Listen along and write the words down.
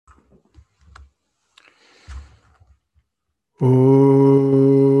Om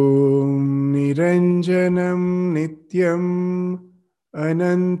Niranjanam Nityam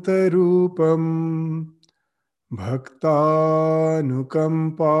Anantarupam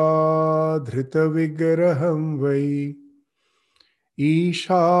Bhaktanukampa Dhritavigraham Vai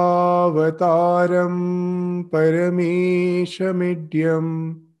Ishavataram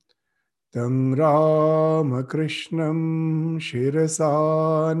Parameshamidhyam Tam Ramakrishnam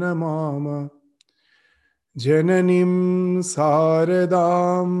Shirasa Namama Jananim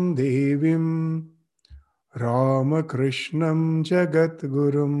Saradam Devim Ramakrishnam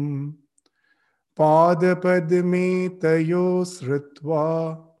Jagatgurum Padapadme Tayo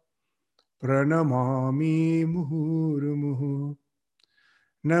Sritva Pranamami Muhurmuhu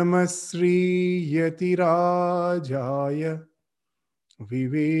Namasri Yatirajaya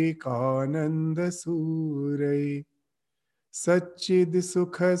Vivekananda Surai Satchid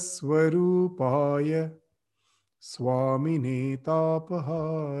Sukhaswarupaya Swamine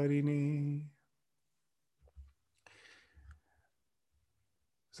Tapaharine.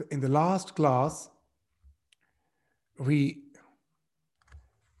 So in the last class, we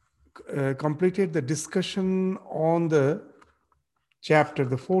completed the discussion on the chapter,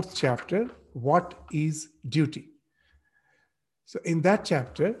 the fourth chapter, what is duty? So in that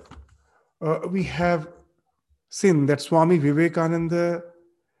chapter, we have seen that Swami Vivekananda,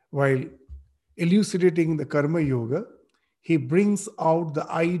 while elucidating the Karma Yoga, he brings out the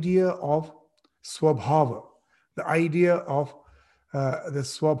idea of Swabhava, the idea of the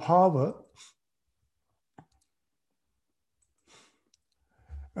Swabhava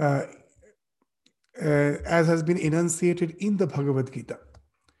as has been enunciated in the Bhagavad Gita,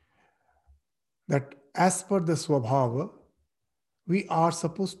 that as per the Swabhava, we are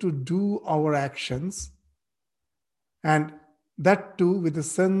supposed to do our actions, and that too with a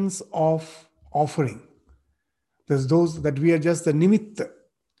sense of offering. There's those that we are just the nimitta,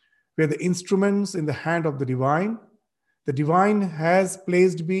 we are the instruments in the hand of the divine. The divine has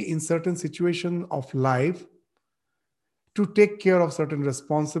placed me in certain situation of life to take care of certain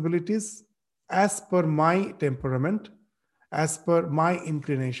responsibilities as per my temperament, as per my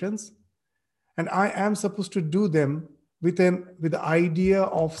inclinations, and I am supposed to do them with the idea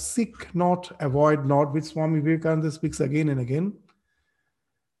of seek not, avoid not, which Swami Vivekananda speaks again and again,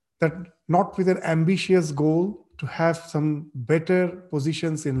 that not with an ambitious goal to have some better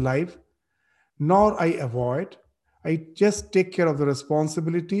positions in life, nor I avoid, I just take care of the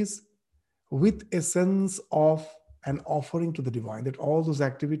responsibilities with a sense of an offering to the divine, that all those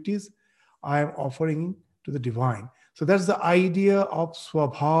activities I am offering to the divine. So that's the idea of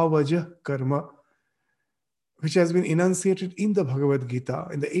Swabhavaja Karma, which has been enunciated in the Bhagavad Gita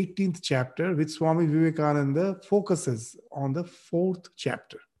in the 18th chapter, which Swami Vivekananda focuses on the 4th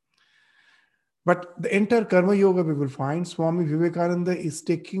chapter. But the entire Karma Yoga, we will find Swami Vivekananda is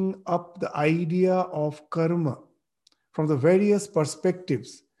taking up the idea of karma from the various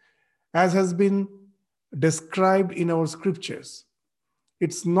perspectives as has been described in our scriptures.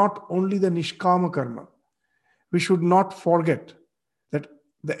 It's not only the Nishkama Karma. We should not forget that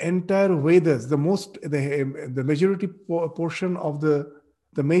the entire Vedas, the majority portion of the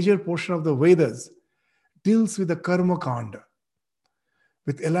major portion of the Vedas deals with the Karma Kanda,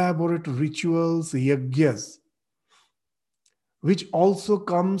 with elaborate rituals, yagyas, which also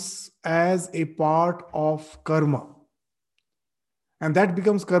comes as a part of karma. And that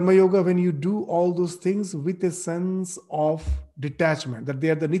becomes Karma Yoga when you do all those things with a sense of detachment, that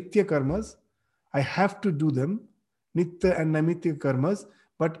they are the Nitya Karmas. I have to do them, Nitya and Naimitya Karmas,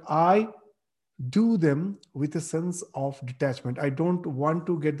 but I do them with a sense of detachment. I don't want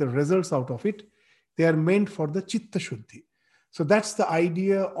to get the results out of it. They are meant for the Chitta Shuddhi. So that's the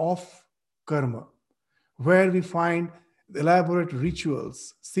idea of karma, where we find elaborate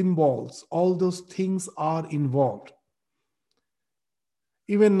rituals, symbols, all those things are involved.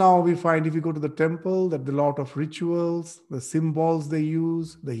 Even now we find, if you go to the temple, that the lot of rituals, the symbols they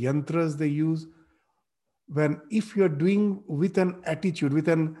use, the yantras they use, if you're doing with an attitude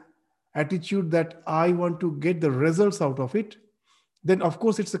that I want to get the results out of it, then of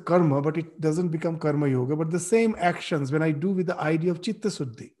course it's a karma, but it doesn't become Karma Yoga. But the same actions, when I do with the idea of Chitta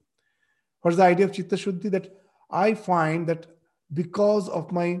Shuddhi. What's the idea of Chitta Shuddhi? That I find that because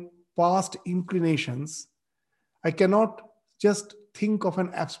of my past inclinations, I cannot just think of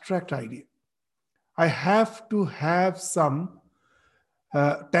an abstract idea. I have to have some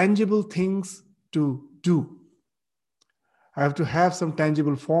tangible things to do. I have to have some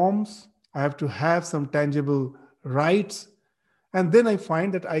tangible forms. I have to have some tangible rights. And then I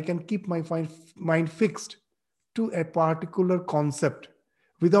find that I can keep my mind fixed to a particular concept.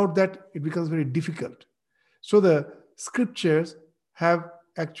 Without that, it becomes very difficult. So the scriptures have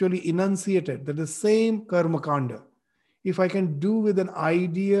actually enunciated that the same karma kanda, if I can do with an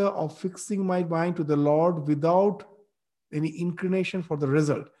idea of fixing my mind to the Lord without any inclination for the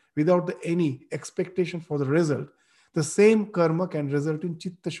result, without any expectation for the result, the same karma can result in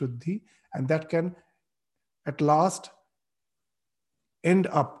chitta shuddhi, and that can at last end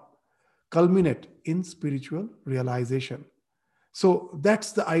up, culminate in spiritual realization. So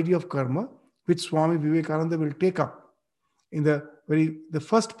that's the idea of karma, which Swami Vivekananda will take up in the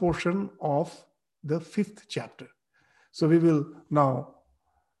first portion of the 5th chapter. So we will now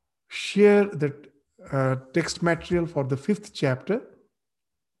share the text material for the 5th chapter,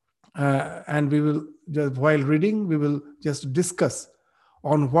 and we will, just while reading, we will just discuss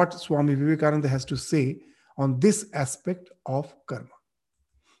on what Swami Vivekananda has to say on this aspect of karma.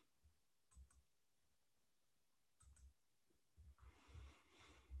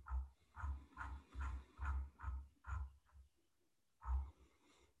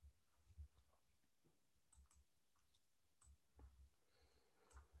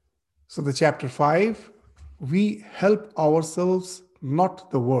 So the chapter 5, we help ourselves, not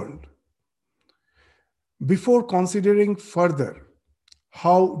the world. Before considering further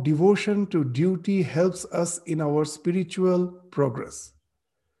how devotion to duty helps us in our spiritual progress,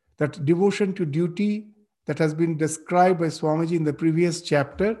 that devotion to duty that has been described by Swamiji in the previous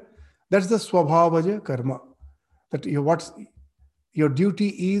chapter, that's the swabhavaja karma. That your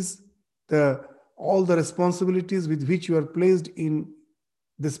duty is all the responsibilities with which you are placed in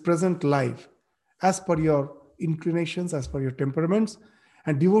this present life, as per your inclinations, as per your temperaments,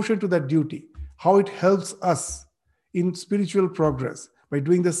 and devotion to that duty, how it helps us in spiritual progress by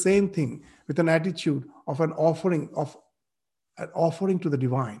doing the same thing with an attitude of an offering to the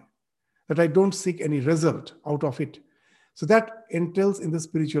divine, that I don't seek any result out of it. So that entails in the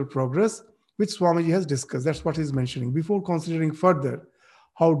spiritual progress, which Swamiji has discussed. That's what he's mentioning. Before considering further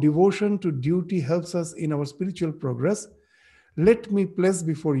how devotion to duty helps us in our spiritual progress, let me place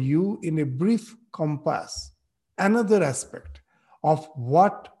before you in a brief compass another aspect of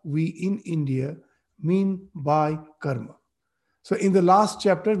what we in India mean by karma. So in the last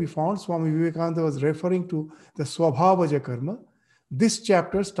chapter, we found Swami Vivekananda was referring to the swabhavaja karma. This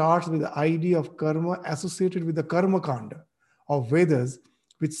chapter starts with the idea of karma associated with the karma kanda of Vedas,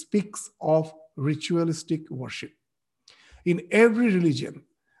 which speaks of ritualistic worship. In every religion,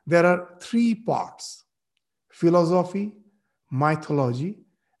 there are 3 parts: philosophy, mythology,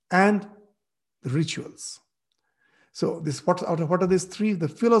 and the rituals. So what are these 3? The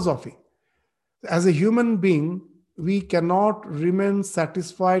philosophy. As a human being, we cannot remain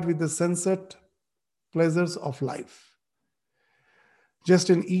satisfied with the sensate pleasures of life. Just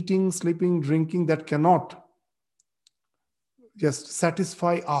in eating, sleeping, drinking, that cannot just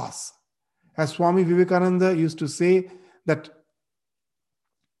satisfy us. As Swami Vivekananda used to say, that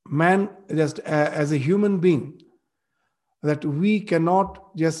man, just as a human being, that we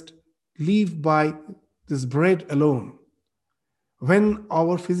cannot just live by this bread alone. When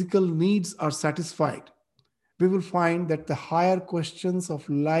our physical needs are satisfied, we will find that the higher questions of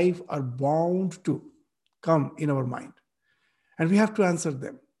life are bound to come in our mind, and we have to answer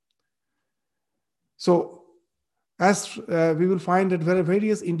them. So, as we will find that there are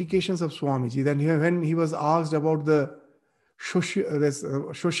various indications of Swamiji. Then when he was asked about the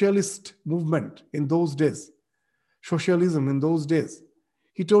socialist movement in those days, socialism in those days,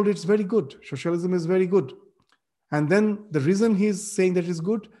 he told it's very good. Socialism is very good. And then the reason he's saying that is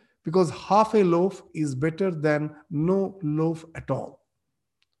good, because half a loaf is better than no loaf at all.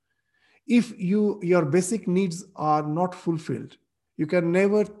 If your basic needs are not fulfilled, you can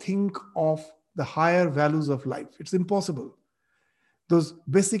never think of the higher values of life. It's impossible. Those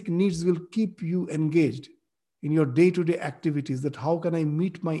basic needs will keep you engaged in your day-to-day activities, that how can I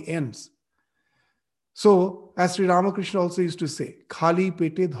meet my ends? So, as Sri Ramakrishna also used to say, khali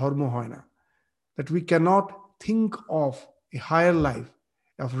pete dharma hoina, that we cannot think of a higher life,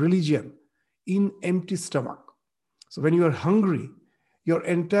 of religion, in empty stomach. So when you are hungry, your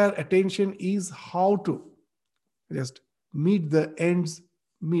entire attention is how to just meet the ends,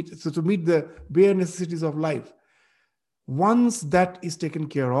 to meet the bare necessities of life. Once that is taken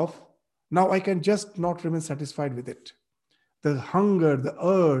care of, now I can just not remain satisfied with it. The hunger, the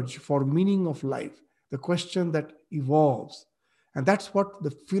urge for meaning of life, the question that evolves. And that's what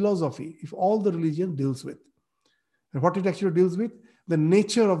the philosophy, if all the religion deals with. And what it actually deals with, the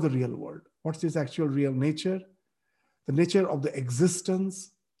nature of the real world. What's its actual real nature? The nature of the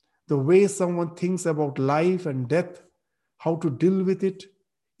existence, the way someone thinks about life and death, how to deal with it.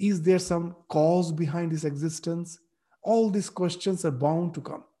 Is there some cause behind this existence? All these questions are bound to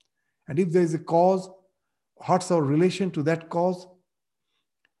come. And if there is a cause, what's our relation to that cause,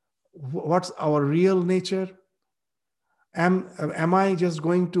 what's our real nature, am I just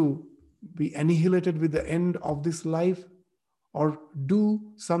going to be annihilated with the end of this life, or do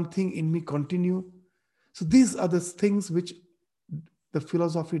something in me continue? So these are the things which the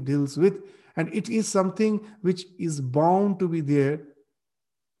philosophy deals with, and it is something which is bound to be there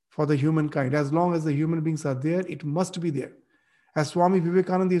for the humankind. As long as the human beings are there, it must be there. As Swami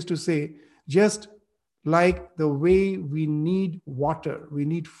Vivekananda used to say, just like the way we need water, we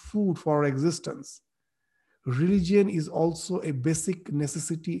need food for our existence, religion is also a basic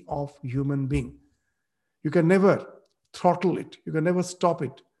necessity of human being. You can never throttle it. You can never stop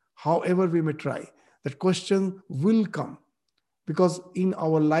it. However we may try, that question will come, because in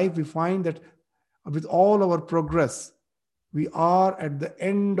our life we find that with all our progress, we are at the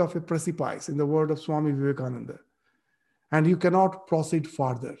end of a precipice, in the word of Swami Vivekananda, and you cannot proceed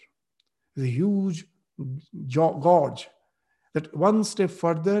further. It's a huge gorge that one step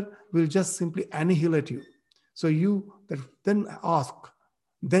further will just simply annihilate you. So you then ask,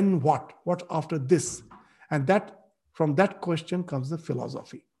 then what? What after this? And that from that question comes the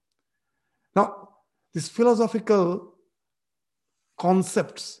philosophy. Now, these philosophical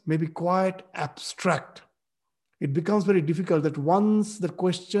concepts may be quite abstract. It becomes very difficult that once the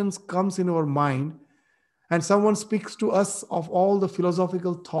questions comes in our mind and someone speaks to us of all the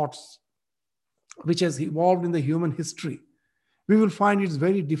philosophical thoughts which has evolved in the human history, we will find it's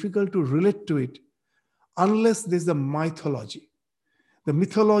very difficult to relate to it unless there's a mythology. The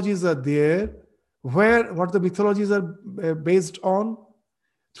mythologies are there, where what the mythologies are based on,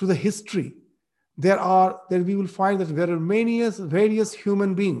 through the history. There we will find that there are various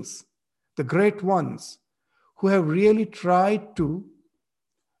human beings, the great ones, who have really tried to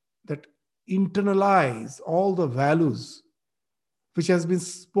that internalize all the values which has been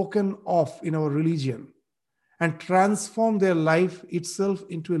spoken of in our religion and transform their life itself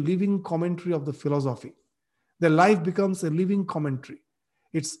into a living commentary of the philosophy. Their life becomes a living commentary.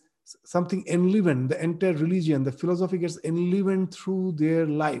 It's something enlivened. The entire religion, the philosophy gets enlivened through their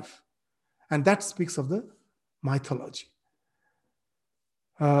life. And that speaks of the mythology.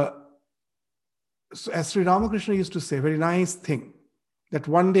 So as Sri Ramakrishna used to say, a very nice thing, that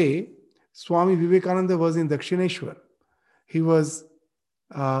one day Swami Vivekananda was in Dakshineshwar. He was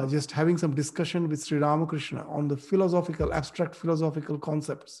just having some discussion with Sri Ramakrishna on the abstract philosophical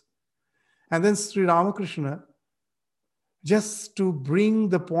concepts. And then Sri Ramakrishna, just to bring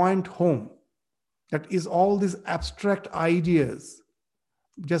the point home, that is all these abstract ideas,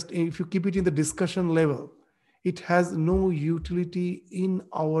 just if you keep it in the discussion level, it has no utility in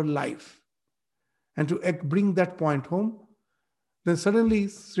our life. And to bring that point home, then suddenly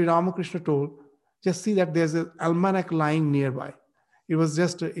Sri Ramakrishna told, just see that there's an almanac lying nearby. It was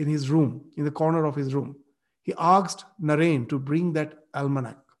just in his room, in the corner of his room. He asked Naren to bring that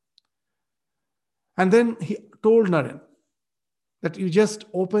almanac. And then he told Naren that you just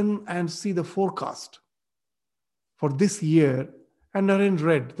open and see the forecast for this year. And Naren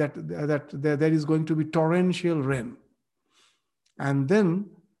read that there is going to be torrential rain. And then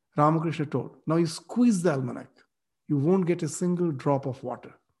Ramakrishna told, now you squeeze the almanac, you won't get a single drop of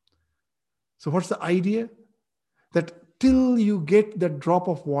water. So what's the idea? That till you get that drop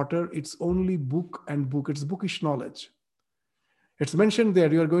of water, it's only book and book. It's bookish knowledge. It's mentioned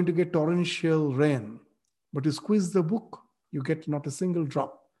there, you are going to get torrential rain. But you squeeze the book, you get not a single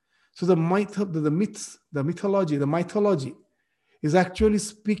drop. So the mythology is actually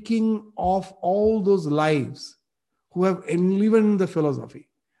speaking of all those lives who have enlivened the philosophy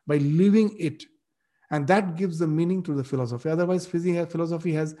by living it. And that gives the meaning to the philosophy. Otherwise,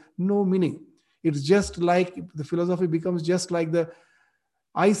 philosophy has no meaning. It's just like the philosophy becomes just like the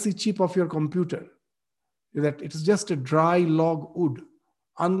IC chip of your computer, that it's just a dry log wood,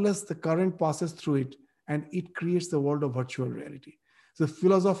 unless the current passes through it and it creates the world of virtual reality. So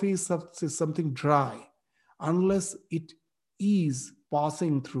philosophy is something dry. Unless it is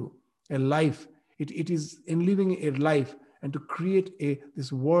passing through a life, it is enliving a life and to create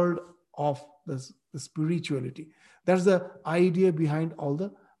this world of the spirituality. That's the idea behind all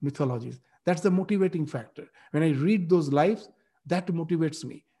the mythologies. That's the motivating factor. When I read those lives, that motivates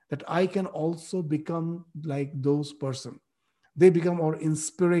me, that I can also become like those person. They become our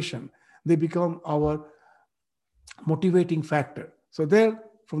inspiration. They become our motivating factor. So there,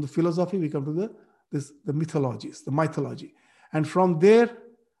 from the philosophy, we come to the mythologies, the mythology. And from there,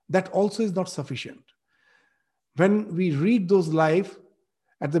 that also is not sufficient. When we read those lives,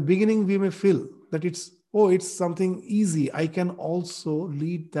 at the beginning, we may feel that it's something easy. I can also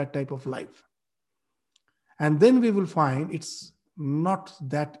lead that type of life. And then we will find it's not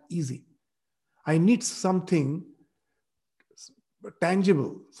that easy. I need something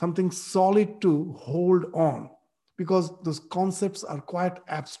tangible, something solid to hold on, because those concepts are quite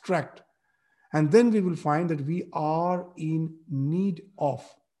abstract. And then we will find that we are in need of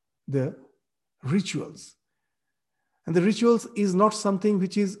the rituals. And the rituals is not something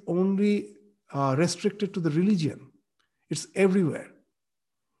which is only restricted to the religion, it's everywhere.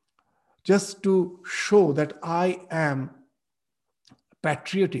 Just to show that I am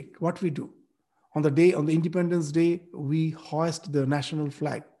patriotic, what we do on the Independence Day, we hoist the national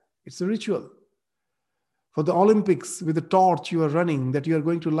flag. It's a ritual. For the Olympics, with the torch you are running, that you are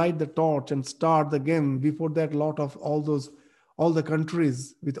going to light the torch and start the game. Before that, lot of all the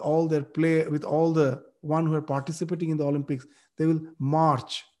countries with all their play, with all the one who are participating in the Olympics, they will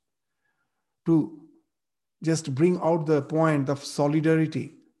march to just bring out the point of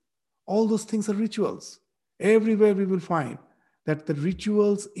solidarity. All those things are rituals. Everywhere we will find that the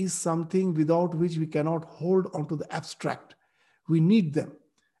rituals is something without which we cannot hold on to the abstract. We need them.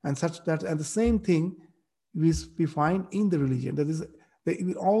 And the same thing we find in the religion. That is,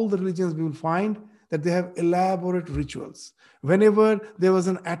 in all the religions we will find that they have elaborate rituals. Whenever there was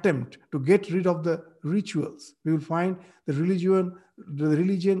an attempt to get rid of the rituals, we will find the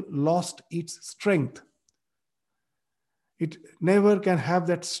religion lost its strength. It never can have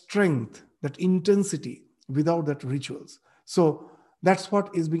that strength, that intensity without that rituals. So that's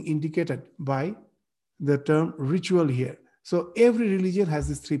what is being indicated by the term ritual here. So every religion has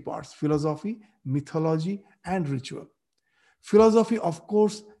these three parts: philosophy, mythology, and ritual. Philosophy, of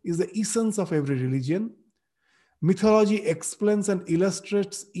course, is the essence of every religion. Mythology explains and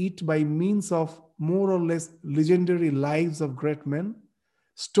illustrates it by means of more or less legendary lives of great men,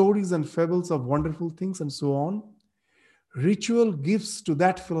 stories and fables of wonderful things, and so on. Ritual gives to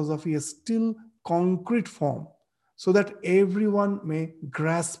that philosophy a still concrete form so that everyone may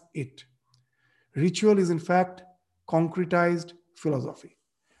grasp it. Ritual is in fact concretized philosophy.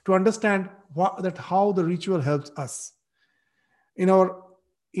 To understand how the ritual helps us, in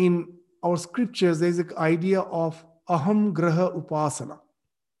our scriptures, there is an idea of aham graha upasana.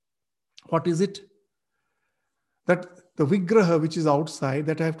 What is it? That the vigraha which is outside,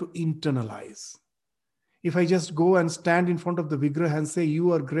 that I have to internalize. If I just go and stand in front of the vigraha and say,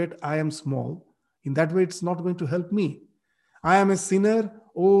 you are great, I am small, in that way it's not going to help me. I am a sinner,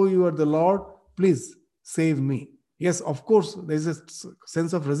 oh, you are the Lord, please save me. Yes, of course, there is a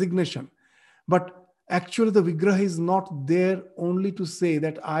sense of resignation. But actually the vigraha is not there only to say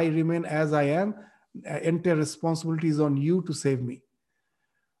that I remain as I am, entire responsibility is on you to save me.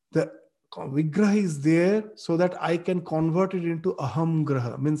 The vigraha is there so that I can convert it into aham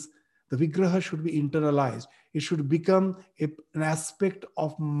graha, means the vigraha should be internalized. It should become an aspect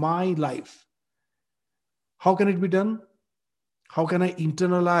of my life. How can it be done? How can I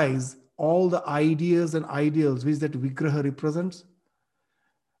internalize all the ideas and ideals which that vigraha represents?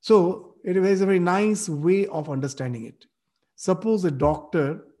 So it is a very nice way of understanding it. Suppose a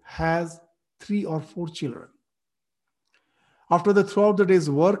doctor has 3 or 4 children. Throughout the day's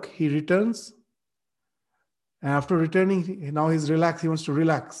work, he returns. And after returning, now he's relaxed. He wants to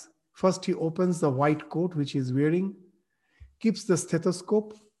relax. First, he opens the white coat which he's wearing, keeps the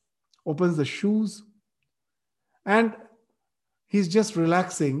stethoscope, opens the shoes, and he's just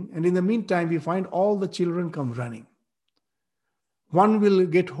relaxing. And in the meantime, we find all the children come running. One will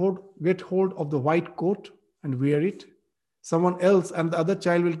get hold of the white coat and wear it. Someone else and the other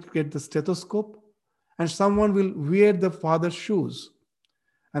child will get the stethoscope, and someone will wear the father's shoes.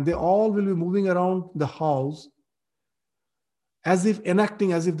 And they all will be moving around the house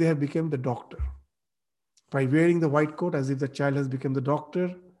enacting as if they have become the doctor. By wearing the white coat, as if the child has become the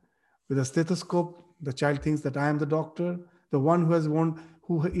doctor. With a stethoscope, the child thinks that I am the doctor. The one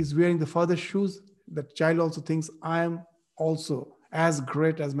who is wearing the father's shoes, the child also thinks I am also as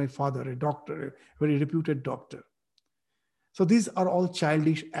great as my father, a doctor, a very reputed doctor. So these are all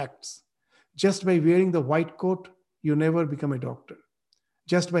childish acts. Just by wearing the white coat, you never become a doctor.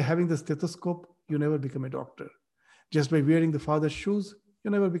 Just by having the stethoscope, you never become a doctor. Just by wearing the father's shoes,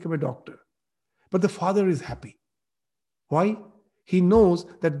 you never become a doctor. But the father is happy. Why? He knows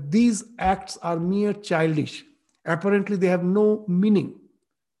that these acts are mere childish. Apparently, they have no meaning.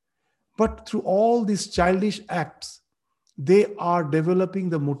 But through all these childish acts, they are developing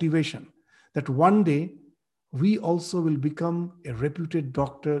the motivation that one day we also will become a reputed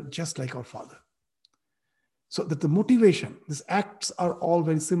doctor just like our father. So that the motivation, these acts are all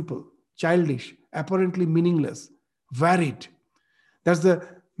very simple, childish, apparently meaningless, varied. That's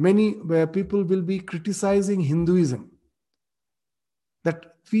many where people will be criticizing Hinduism,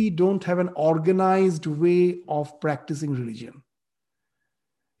 that we don't have an organized way of practicing religion.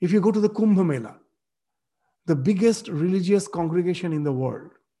 If you go to the Kumbh Mela, the biggest religious congregation in the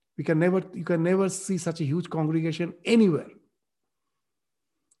world, you can never see such a huge congregation anywhere.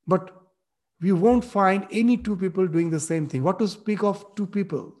 But we won't find any two people doing the same thing. What to speak of two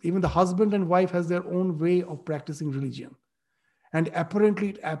people? Even the husband and wife has their own way of practicing religion. And apparently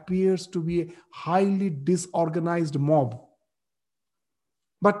it appears to be a highly disorganized mob.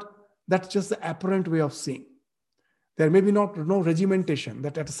 But that's just the apparent way of seeing. There may be no regimentation,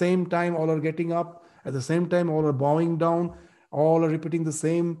 that at the same time all are getting up, at the same time all are bowing down, all are repeating the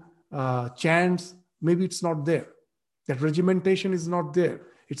same chants. Maybe it's not there. That regimentation is not there.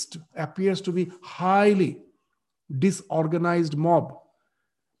 It appears to be highly disorganized mob.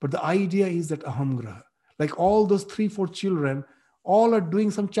 But the idea is that ahamgraha, like all those 3-4 children, all are doing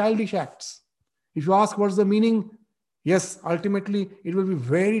some childish acts. If you ask what's the meaning, yes, ultimately it will be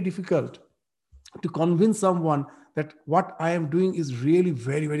very difficult to convince someone that what I am doing is really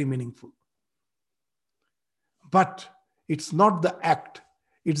very, very meaningful. But it's not the act,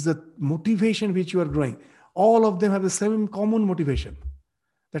 it's the motivation which you are growing. All of them have the same common motivation,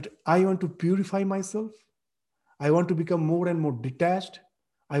 that I want to purify myself. I want to become more and more detached.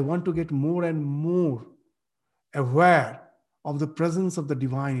 I want to get more and more aware of the presence of the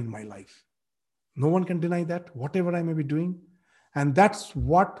divine in my life. No one can deny that, whatever I may be doing. And that's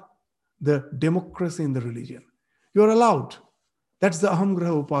what the democracy in the religion. You're allowed. That's the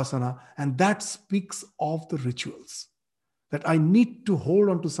ahamgraha upasana. And that speaks of the rituals. That I need to hold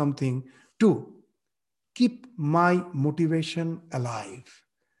on to something to keep my motivation alive.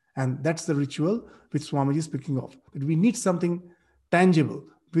 And that's the ritual which Swamiji is speaking of. That we need something tangible,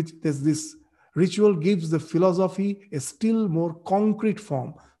 which this ritual gives the philosophy a still more concrete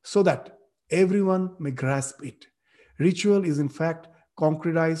form so that everyone may grasp it. Ritual is in fact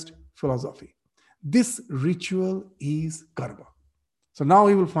concretized philosophy. This ritual is karma. So now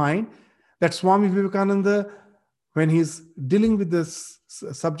we will find that Swami Vivekananda, when he's dealing with this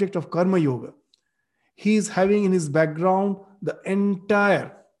subject of karma yoga, he is having in his background the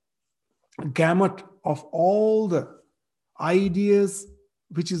entire gamut of all the ideas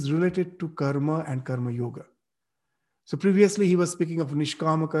which is related to karma and karma yoga. So previously he was speaking of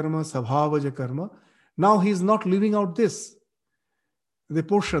nishkama karma, sabhavaja karma. Now he is not leaving out this. The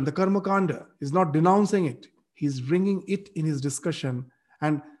portion, the karma kanda, is not denouncing it. He is bringing it in his discussion,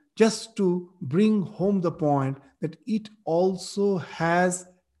 and just to bring home the point that it also has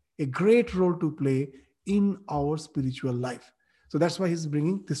a great role to play in our spiritual life. So that's why he's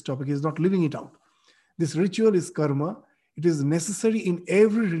bringing this topic. He's not leaving it out. This ritual is karma. It is necessary in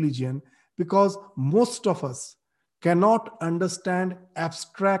every religion because most of us cannot understand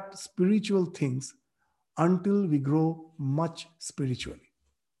abstract spiritual things until we grow much spiritually.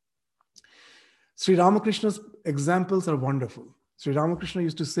 Sri Ramakrishna's examples are wonderful. Sri Ramakrishna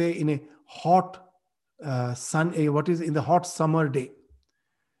used to say in a hot in the hot summer day,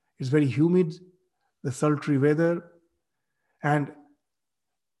 it's very humid, the sultry weather, and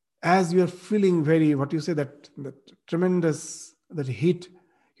as you are feeling that tremendous, that heat,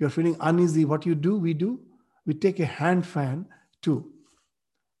 you're feeling uneasy, what we do, we take a hand fan to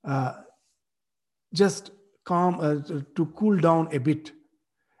just to cool down a bit.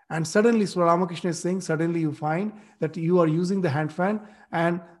 And suddenly, Sri Ramakrishna is saying, suddenly you find that you are using the hand fan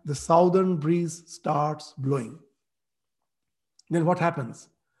and the southern breeze starts blowing. Then what happens?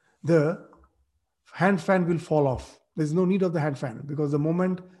 The hand fan will fall off. There's no need of the hand fan because the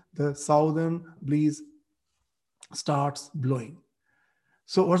moment the southern breeze starts blowing.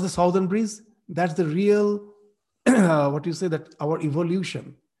 So what's the southern breeze? That's the real, that our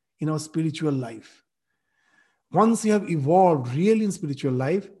evolution in our spiritual life. Once you have evolved really in spiritual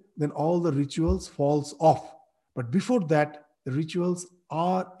life, then all the rituals falls off. But before that, the rituals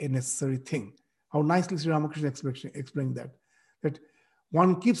are a necessary thing. How nicely Sri Ramakrishna explained that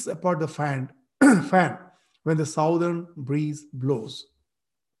one keeps apart the fan when the southern breeze blows.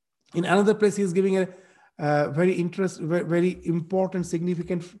 In another place, he is giving a very important,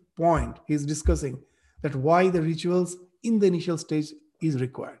 significant point. He is discussing that why the rituals in the initial stage is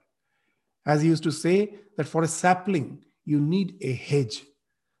required. As he used to say, that for a sapling, you need a hedge.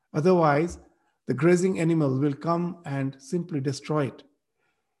 Otherwise, the grazing animal will come and simply destroy it,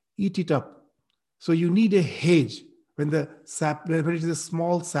 eat it up. So you need a hedge when it is a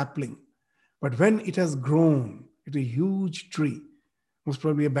small sapling. But when it has grown, it's a huge tree, most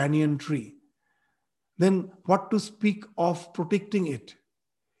probably a banyan tree, then what to speak of protecting it?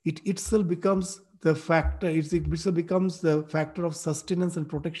 It itself becomes the factor, it itself becomes the factor of sustenance and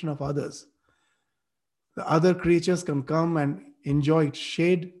protection of others. The other creatures can come and enjoy its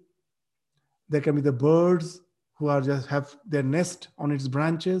shade. There can be the birds who are just have their nest on its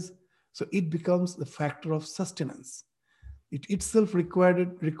branches. So it becomes the factor of sustenance. It itself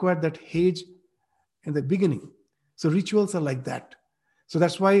required that hedge in the beginning. So rituals are like that. So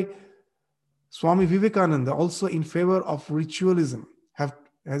that's why Swami Vivekananda, also in favor of ritualism, has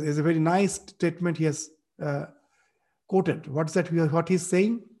a very nice statement he has quoted. What's that? What he's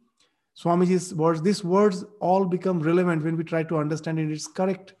saying? Swamiji's words, these words all become relevant when we try to understand in its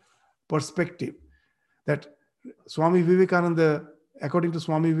correct perspective. That Swami Vivekananda, according to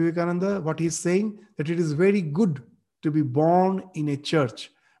Swami Vivekananda, what he's saying, that it is very good to be born in a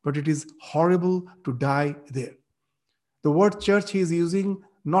church, but it is horrible to die there. The word church he is using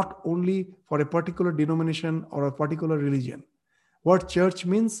not only for a particular denomination or a particular religion. What church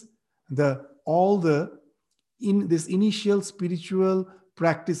means, all the in this initial spiritual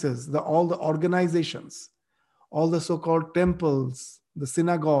practices, all the organizations, all the so-called temples, the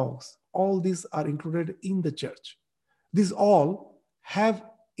synagogues, all these are included in the church. These all have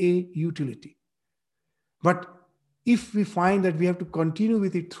a utility. But if we find that we have to continue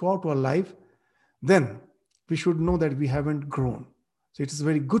with it throughout our life, then we should know that we haven't grown. So it is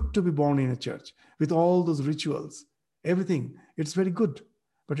very good to be born in a church with all those rituals, everything. It's very good,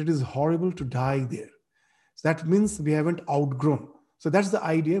 but it is horrible to die there. So that means we haven't outgrown. So that's the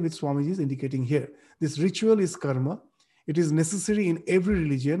idea which Swamiji is indicating here. This ritual is karma. It is necessary in every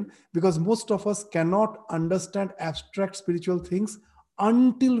religion because most of us cannot understand abstract spiritual things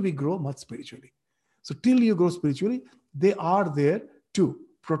until we grow much spiritually. So till you grow spiritually, they are there to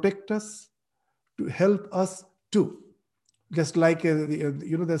protect us, to help us too. Just like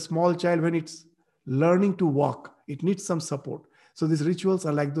the small child, when it's learning to walk, it needs some support. So these rituals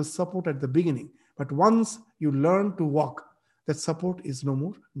are like those support at the beginning. But once you learn to walk, that support is no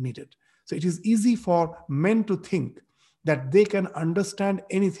more needed. So it is easy for men to think that they can understand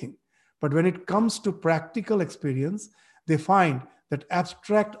anything. But when it comes to practical experience, they find that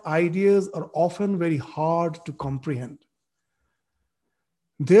abstract ideas are often very hard to comprehend.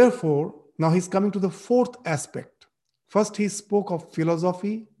 Therefore, now he's coming to the fourth aspect. First, he spoke of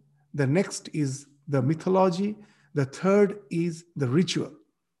philosophy. The next is the mythology. The third is the ritual.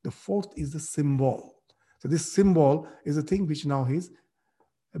 The fourth is the symbol. So this symbol is the thing which now he's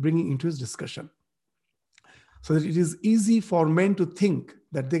bringing into his discussion. So that it is easy for men to think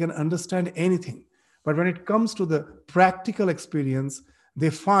that they can understand anything. But when it comes to the practical experience,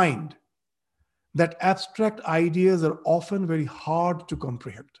 they find that abstract ideas are often very hard to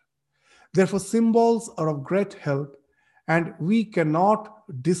comprehend. Therefore, symbols are of great help, and we cannot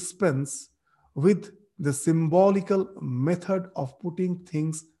dispense with the symbolical method of putting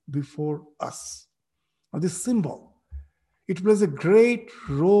things before us. Now, this symbol, it plays a great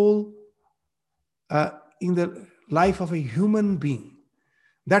role in the life of a human being.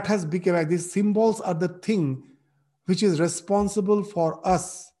 That has become like these symbols are the thing which is responsible for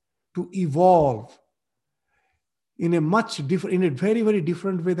us to evolve in a very, very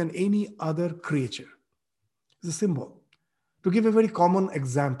different way than any other creature. It's a symbol. To give a very common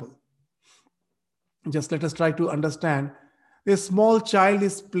example, just let us try to understand. A small child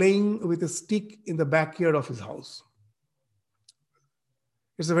is playing with a stick in the backyard of his house.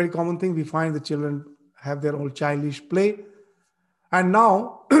 It's a very common thing. We find the children have their own childish play. And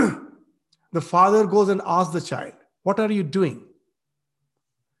now the father goes and asks the child, "What are you doing?"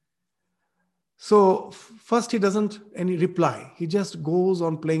 So first he doesn't any reply. He just goes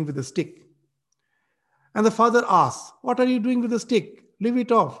on playing with the stick. And the father asks, "What are you doing with the stick? Leave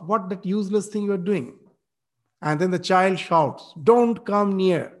it off. What that useless thing you are doing?" And then the child shouts, "Don't come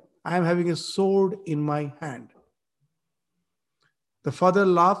near. I am having a sword in my hand." The father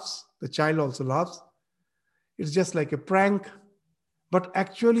laughs. The child also laughs. It's just like a prank. But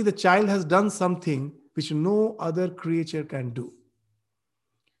actually the child has done something which no other creature can do.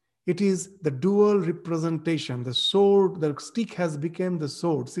 It is the dual representation. The sword, the stick has become the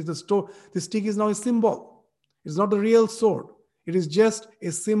sword. See, the stick is now a symbol. It's not a real sword. It is just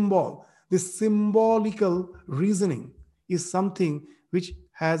a symbol. This symbolical reasoning is something which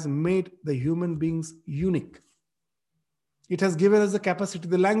has made the human beings unique. It has given us the capacity.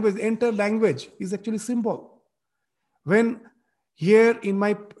 The language, the entire language is actually symbol. When here in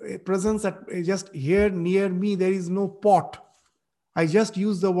my presence, just here near me, there is no pot. I just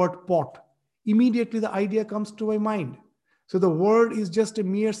use the word pot. Immediately the idea comes to my mind. So the word is just a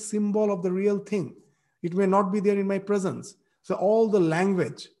mere symbol of the real thing. It may not be there in my presence. So all the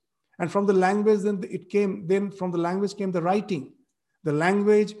language, and from the language then from the language came the writing. The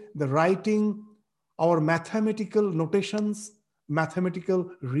language, the writing, our mathematical notations,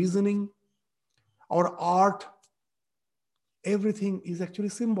 mathematical reasoning, our art, everything is actually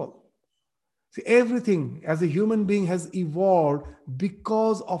symbol. See, everything as a human being has evolved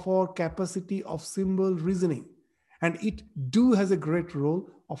because of our capacity of symbol reasoning. And it do has a great role,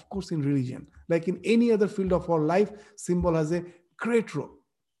 of course, in religion. Like in any other field of our life, symbol has a great role.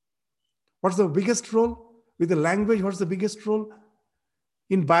 What's the biggest role? With the language, what's the biggest role?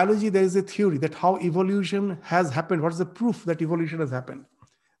 In biology, there is a theory that how evolution has happened. What's the proof that evolution has happened?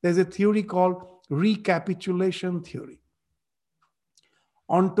 There's a theory called recapitulation theory.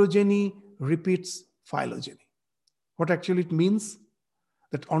 Ontogeny repeats phylogeny. What actually it means?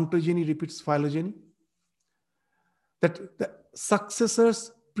 That ontogeny repeats phylogeny. That the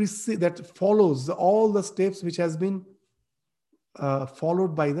successors that follows all the steps which has been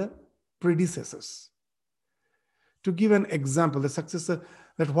followed by the predecessors. To give an example, the successor,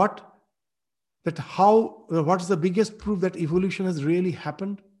 what's the biggest proof that evolution has really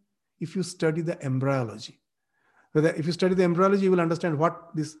happened? If you study the embryology. If you study the embryology, you will understand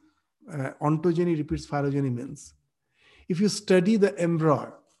what this ontogeny repeats phylogeny means. If you study the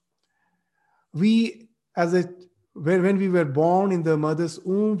embryo, when we were born in the mother's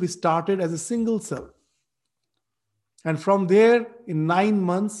womb, we started as a single cell. And from there, in 9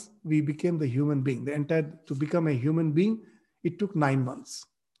 months, we became the human being. To become a human being, it took 9 months.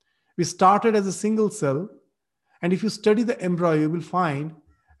 We started as a single cell. And if you study the embryo, you will find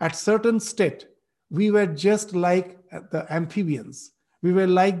at certain state, we were just like the amphibians. We were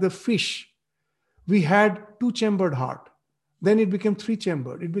like the fish. We had 2-chambered heart. Then it became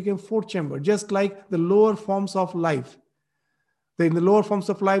 3-chambered. It became 4-chambered, just like the lower forms of life. In the lower forms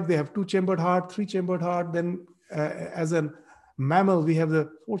of life, they have 2-chambered heart, 3-chambered heart. Then as a mammal, we have the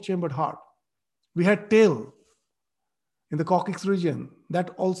 4-chambered heart. We had tail in the coccyx region.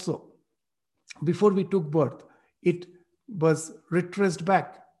 That also, before we took birth, it was retraced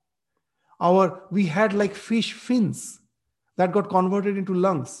back. We had like fish fins that got converted into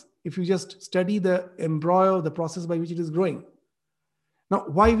lungs. If you just study the embryo, the process by which it is growing. Now,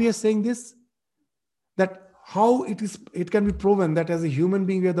 why we are saying this? That how it can be proven that as a human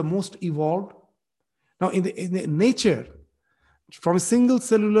being, we are the most evolved. Now, in the nature, from a single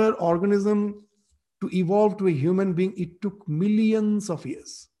cellular organism to evolve to a human being, it took millions of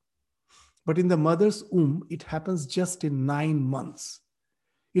years. But in the mother's womb, it happens just in 9 months.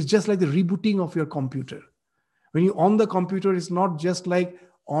 It's just like the rebooting of your computer. When you on the computer, it's not just like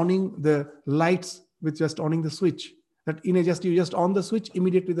owning the lights with just owning the switch. That you just on the switch,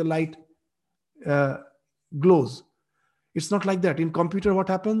 immediately the light glows. It's not like that. In computer, what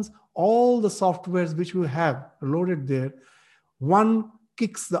happens? All the softwares which you have loaded there, one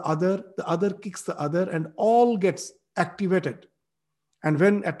kicks the other kicks the other, and all gets activated. And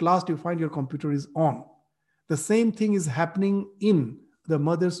when at last you find your computer is on, the same thing is happening in the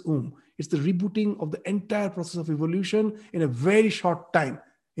mother's womb. It's the rebooting of the entire process of evolution in a very short time,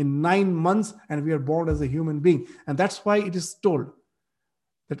 in 9 months, and we are born as a human being. And that's why it is told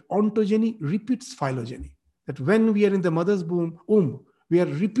that ontogeny repeats phylogeny. That when we are in the mother's womb, we are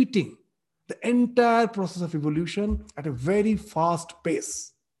repeating the entire process of evolution at a very fast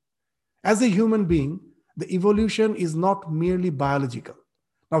pace. As a human being, the evolution is not merely biological.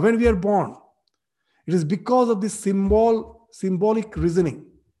 Now, when we are born, it is because of this symbolic reasoning,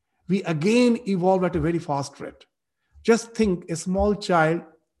 we again evolve at a very fast rate. Just think, a small child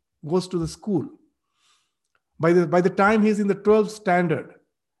goes to the school. By the time he's in the 12th standard,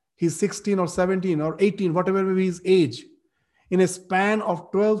 he's 16 or 17 or 18, whatever may be his age, in a span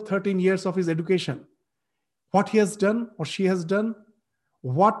of 12, 13 years of his education, what he has done or she has done,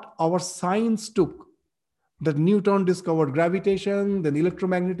 what our science took, that Newton discovered gravitation, then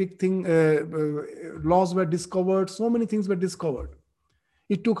electromagnetic laws were discovered, so many things were discovered.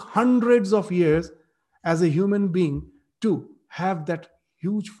 It took hundreds of years as a human being to have that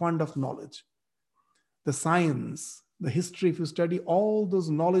huge fund of knowledge. The science, the history, if you study all those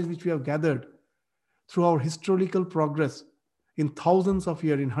knowledge which we have gathered through our historical progress in thousands of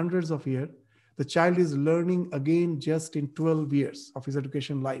years, in hundreds of years, the child is learning again just in 12 years of his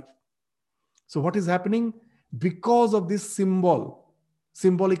education life. So what is happening? Because of this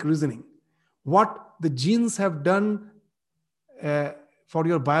symbolic reasoning, what the genes have done for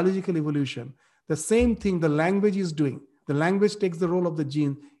your biological evolution, the same thing the language is doing. The language takes the role of the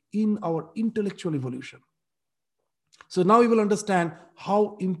gene in our intellectual evolution. So now you will understand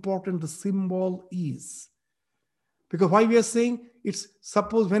how important the symbol is. Because why we are saying it's,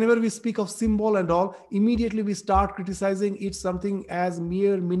 suppose whenever we speak of symbol and all, immediately we start criticizing it something as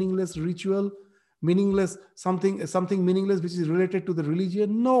mere meaningless ritual, meaningless, something meaningless which is related to the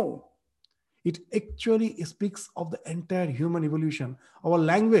religion. No, it actually speaks of the entire human evolution. Our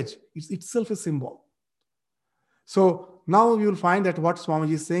language is itself a symbol. So now you will find that what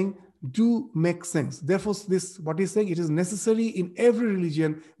Swamiji is saying, do make sense. Therefore, this, what he's saying, it is necessary in every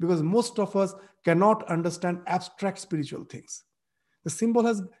religion because most of us cannot understand abstract spiritual things. The symbol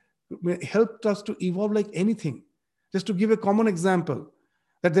has helped us to evolve like anything. Just to give a common example,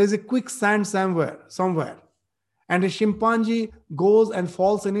 that there is a quicksand somewhere, and a chimpanzee goes and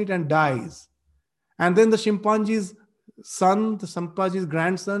falls in it and dies. And then the chimpanzee's son, the chimpanzee's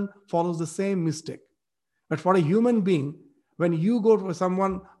grandson, follows the same mistake. But for a human being, when you go to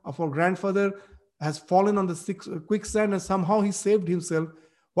someone of our grandfather has fallen on the quicksand and somehow he saved himself,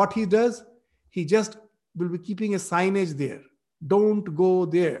 what he does, he just will be keeping a signage there. Don't go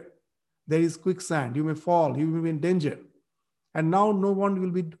there. There is quicksand. You may fall. You will be in danger. And now no one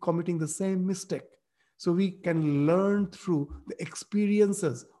will be committing the same mistake. So we can learn through the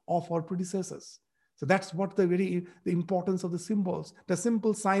experiences of our predecessors. So that's what the importance of the symbols. The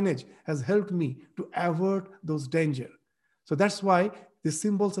simple signage has helped me to avert those danger. So that's why the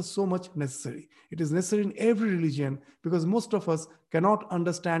symbols are so much necessary. It is necessary in every religion because most of us cannot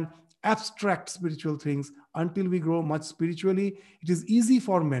understand abstract spiritual things until we grow much spiritually. It is easy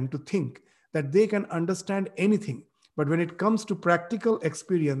for men to think that they can understand anything. But when it comes to practical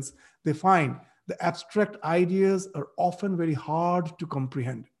experience, they find the abstract ideas are often very hard to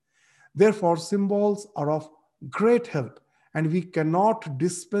comprehend. Therefore, symbols are of great help, and we cannot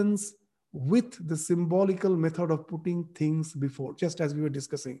dispense with the symbolical method of putting things before, just as we were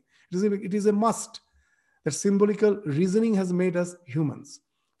discussing. It is a must that symbolical reasoning has made us humans.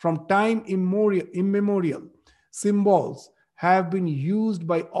 From time immemorial, symbols have been used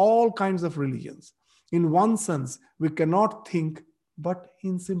by all kinds of religions. In one sense, we cannot think but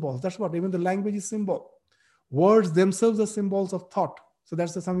in symbols. That's what, even the language is symbol. Words themselves are symbols of thought. So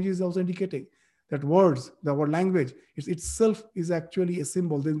that's the Swamiji is also indicating that words, our language, itself is actually a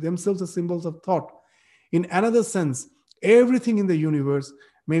symbol. They themselves are symbols of thought. In another sense, everything in the universe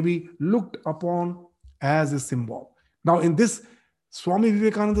may be looked upon as a symbol. Now, in this, Swami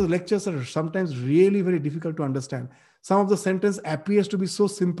Vivekananda's lectures are sometimes really very difficult to understand. Some of the sentence appears to be so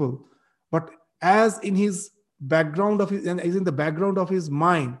simple, but as in his background of his, and as in the background of his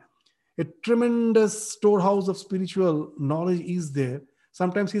mind, a tremendous storehouse of spiritual knowledge is there.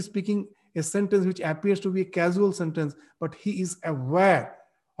 Sometimes he's speaking a sentence which appears to be a casual sentence, but he is aware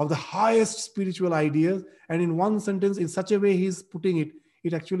of the highest spiritual ideas. And in one sentence, in such a way he's putting it,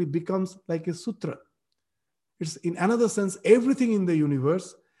 it actually becomes like a sutra. It's in another sense, everything in the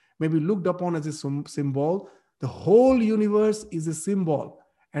universe may be looked upon as a symbol. The whole universe is a symbol,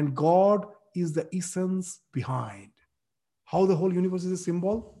 and God is the essence behind. How the whole universe is a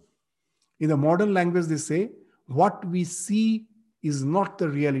symbol? In the modern language, they say, what we see is not the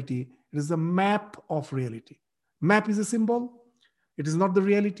reality. It is a map of reality. Map is a symbol. It is not the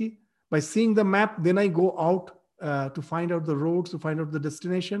reality. By seeing the map, then I go out to find out the roads, to find out the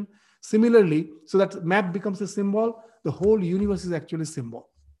destination. Similarly, so that map becomes a symbol, the whole universe is actually a symbol.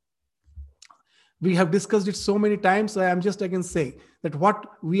 We have discussed it so many times, so I am just again saying that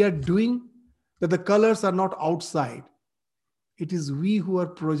what we are doing, that the colors are not outside. It is we who are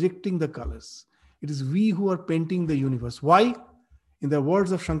projecting the colors. It is we who are painting the universe. Why? In the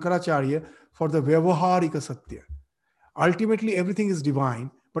words of Shankaracharya, for the Vyavaharika Satya. Ultimately, everything is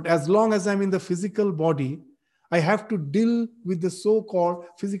divine, but as long as I'm in the physical body, I have to deal with the so-called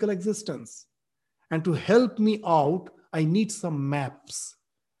physical existence. And to help me out, I need some maps.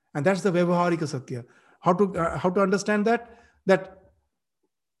 And that's the Vyavaharika Satya. How to understand that? That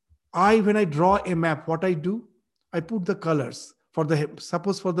when I draw a map, what I do, I put the colors.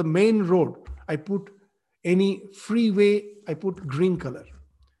 Suppose for the main road, I put any freeway, I put green color.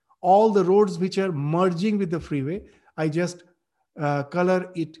 All the roads which are merging with the freeway, I just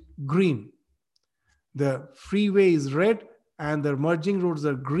color it green. The freeway is red and the merging roads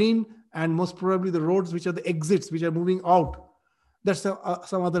are green, and most probably the roads which are the exits, which are moving out, that's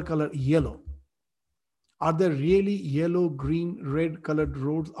some other color, yellow. Are there really yellow, green, red colored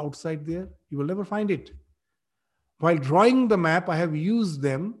roads outside there? You will never find it. While drawing the map, I have used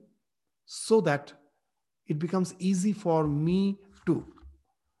them so that it becomes easy for me to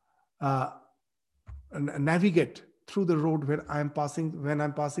navigate through the road when I'm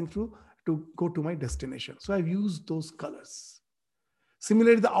passing through to go to my destination. So I've used those colors.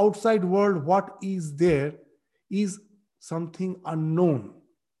 Similarly, the outside world, what is there is something unknown.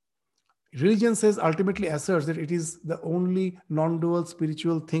 Religion says, ultimately asserts that it is the only non-dual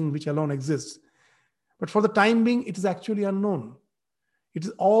spiritual thing which alone exists. But for the time being, it is actually unknown. It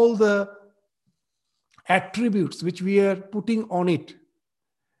is all the attributes which we are putting on it.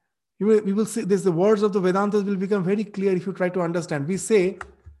 We will see this, the words of the Vedantas will become very clear if you try to understand. We say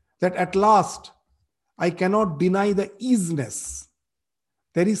that at last, I cannot deny the isness.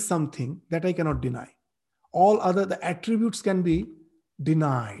 there is something that I cannot deny. All other, the attributes can be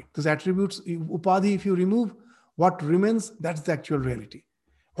denied. Those attributes, upadhi, if you remove, what remains, that's the actual reality.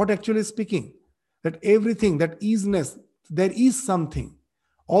 What actually is speaking? That everything, that isness, there is something.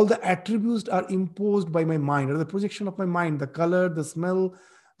 All the attributes are imposed by my mind, or the projection of my mind, the color, the smell,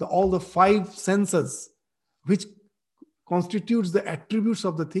 all the five senses, which constitutes the attributes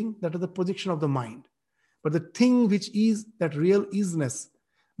of the thing, that are the projection of the mind. But the thing which is that real isness,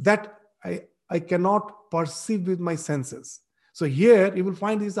 that I cannot perceive with my senses. So here you will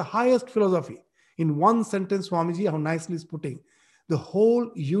find this is the highest philosophy. In one sentence, Swamiji, how nicely is putting, the whole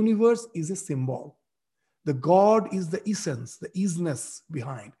universe is a symbol. The God is the essence, the isness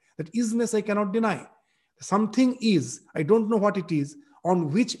behind. That isness I cannot deny. Something is, I don't know what it is,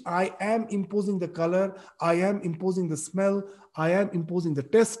 on which I am imposing the color, I am imposing the smell, I am imposing the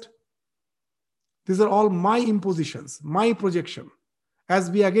taste. These are all my impositions, my projection. As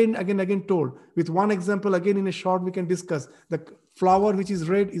we again told, with one example, again in a short we can discuss, the flower which is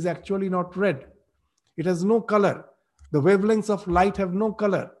red is actually not red. It has no color. The wavelengths of light have no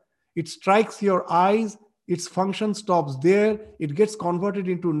color. It strikes your eyes, its function stops there, it gets converted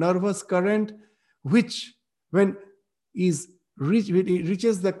into nervous current, which when it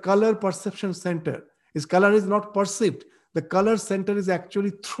reaches the color perception center, its color is not perceived. The color center is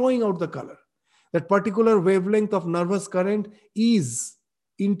actually throwing out the color. That particular wavelength of nervous current is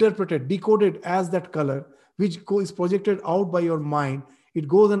interpreted, decoded as that color, which is projected out by your mind. It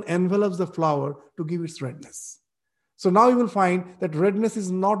goes and envelops the flower to give its redness. So now you will find that redness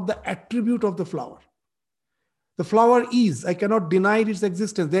is not the attribute of the flower. The flower is, I cannot deny its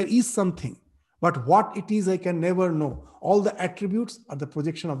existence. There is something. But what it is, I can never know. All the attributes are the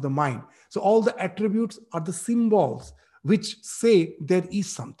projection of the mind. So all the attributes are the symbols which say there is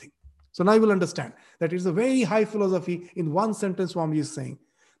something. So now you will understand that it's a very high philosophy. In one sentence, Swami is saying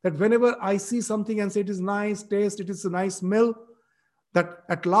that whenever I see something and say it is nice taste, it is a nice smell, that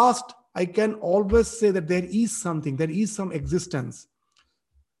at last I can always say that there is something, there is some existence.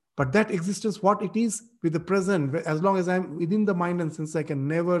 But that existence, what it is with the present, as long as I'm within the mind and sense, I can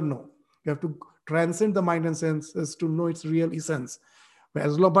never know. You have to transcend the mind and senses to know its real essence.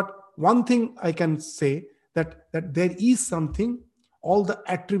 But one thing I can say, that there is something. All the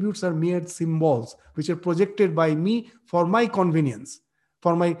attributes are mere symbols which are projected by me for my convenience.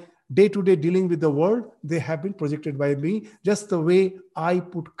 For my day-to-day dealing with the world, they have been projected by me, just the way I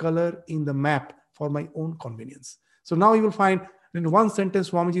put color in the map for my own convenience. So now you will find in one sentence,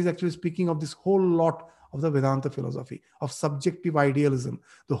 Swamiji is actually speaking of this whole lot of the Vedanta philosophy, of subjective idealism.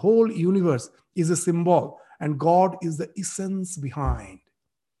 The whole universe is a symbol and God is the essence behind.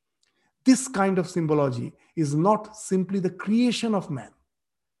 This kind of symbology is not simply the creation of man.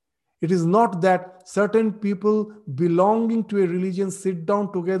 It is not that certain people belonging to a religion sit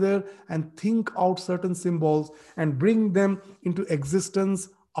down together and think out certain symbols and bring them into existence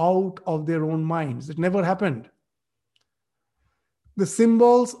out of their own minds. It never happened. The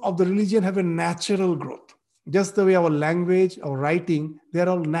symbols of the religion have a natural growth. Just the way our language, our writing, they are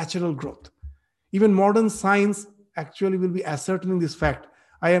all natural growth. Even modern science actually will be ascertaining this fact.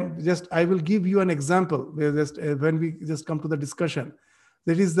 I will give you an example when we just come to the discussion.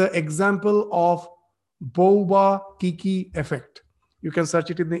 That is the example of Bouba-Kiki effect. You can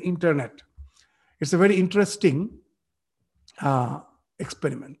search it in the internet. It's a very interesting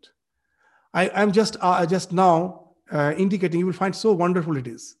experiment. I'm just now indicating, you will find so wonderful it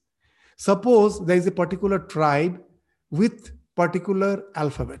is. Suppose there is a particular tribe with particular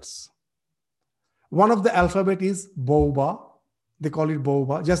alphabets. One of the alphabet is Bouba. They call it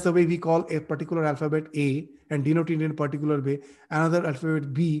Bouba, just the way we call a particular alphabet A and denote it in a particular way, another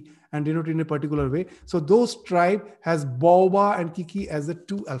alphabet B and denote it in a particular way. So those tribe has Bouba and Kiki as the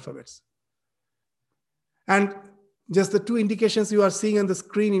two alphabets. And just the two indications you are seeing on the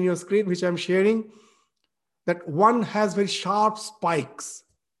screen, in your screen, which I'm sharing, that one has very sharp spikes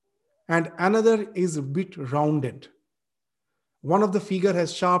and another is a bit rounded. One of the figure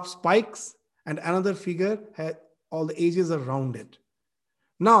has sharp spikes and another figure has all the edges are rounded.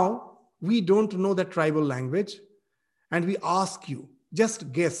 Now, we don't know the tribal language and we ask you,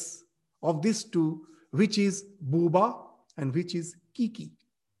 just guess of these two, which is Buba and which is Kiki.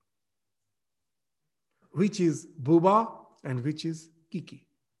 Which is Buba and which is Kiki.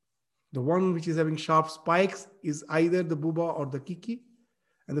 The one which is having sharp spikes is either the Buba or the Kiki,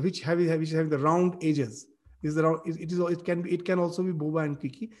 and the which is having the round edges is the round. It can also be Buba and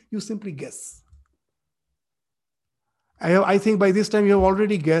Kiki. You simply guess. I think by this time you have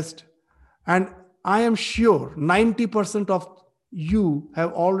already guessed, and I am sure 90% of you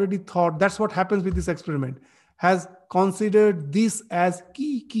have already thought, that's what happens with this experiment, has considered this as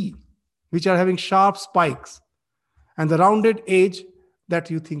key, which are having sharp spikes, and the rounded edge that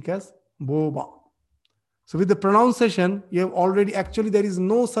you think as boba. So with the pronunciation, you have already, actually there is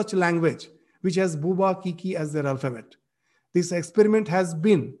no such language which has buba, kiki as their alphabet. This experiment has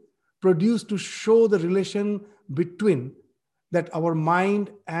been produced to show the relation between that our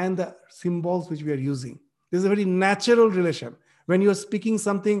mind and the symbols which we are using. This is a very natural relation. When you are speaking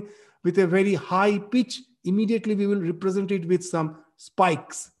something with a very high pitch, immediately we will represent it with some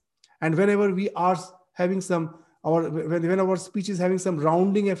spikes. And whenever we are having some, when our speech is having some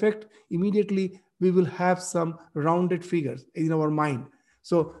rounding effect, immediately we will have some rounded figures in our mind.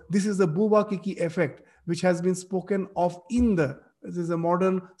 So this is the buba kiki effect, which has been spoken of in this is a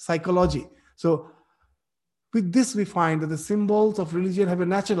modern psychology. So with this, we find that the symbols of religion have a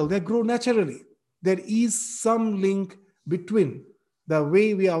natural, they grow naturally. There is some link between the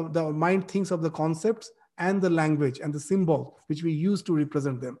way the mind thinks of the concepts and the language and the symbol which we use to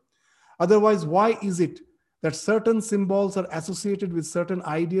represent them. Otherwise, why is it that certain symbols are associated with certain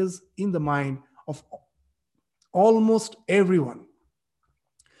ideas in the mind of almost everyone?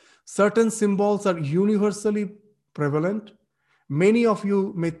 Certain symbols are universally prevalent. Many of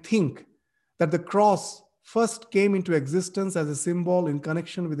you may think that the cross first came into existence as a symbol in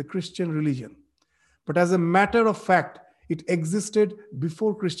connection with the Christian religion. But as a matter of fact, it existed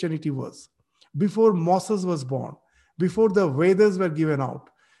before Christianity was, before Moses was born, before the Vedas were given out,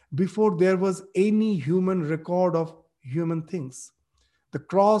 before there was any human record of human things. The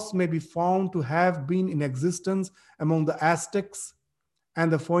cross may be found to have been in existence among the Aztecs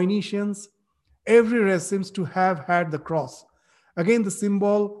and the Phoenicians. Every race seems to have had the cross. Again, the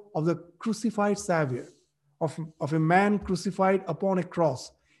symbol of the crucified Savior, of a man crucified upon a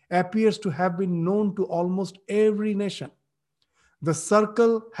cross, appears to have been known to almost every nation. The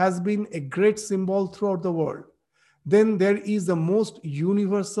circle has been a great symbol throughout the world. Then there is the most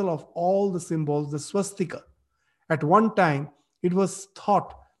universal of all the symbols, the swastika. At one time, it was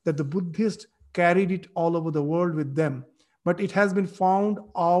thought that the Buddhists carried it all over the world with them, but it has been found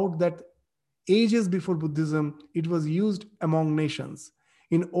out that ages before Buddhism, it was used among nations.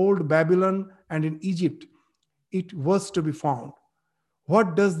 In old Babylon and in Egypt, it was to be found.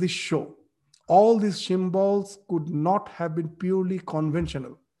 What does this show? All these symbols could not have been purely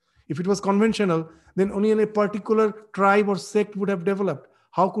conventional. If it was conventional, then only a particular tribe or sect would have developed.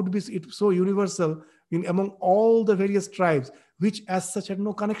 How could it be so universal among all the various tribes, which as such had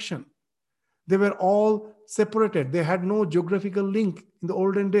no connection? They were all separated. They had no geographical link in the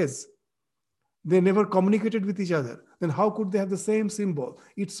olden days. They never communicated with each other. Then how could they have the same symbol?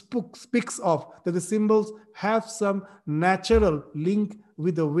 It speaks of that the symbols have some natural link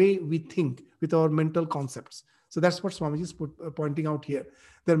with the way we think, with our mental concepts. So that's what Swamiji is pointing out here.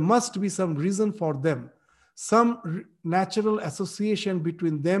 There must be some reason for them, some natural association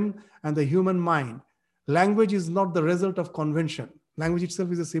between them and the human mind. Language is not the result of convention. Language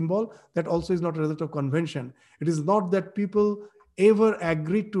itself is a symbol that also is not a result of convention. It is not that people ever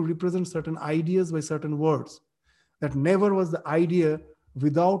agreed to represent certain ideas by certain words. That never was the idea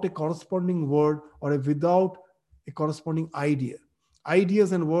without a corresponding word or without a corresponding idea.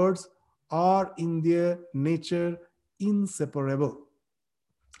 Ideas and words are in their nature inseparable.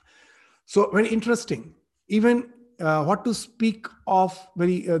 So very interesting. Even what to speak of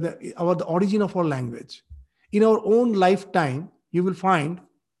about the origin of our language. In our own lifetime, you will find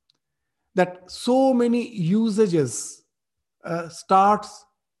that so many usages starts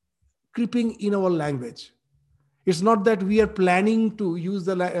creeping in our language. It's not that we are planning to use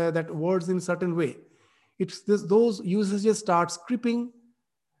that words in a certain way. It's those usages starts creeping,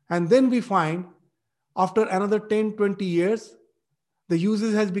 and then we find after another 10, 20 years, the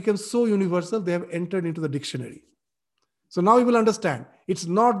usage has become so universal, they have entered into the dictionary. So now you will understand. It's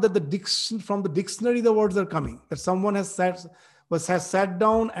not that from the dictionary the words are coming, that someone has sat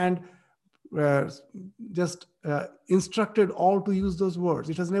down and just instructed all to use those words.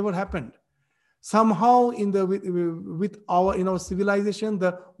 It has never happened. Somehow in our civilization,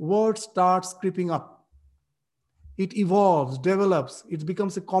 the word starts creeping up. It evolves, develops, it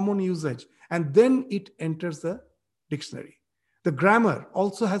becomes a common usage, and then it enters the dictionary. The grammar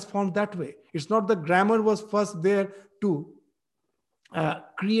also has formed that way. It's not the grammar was first there to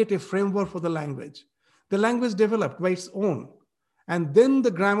create a framework for the language. The language developed by its own. And then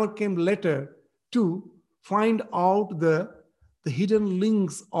the grammar came later to find out the hidden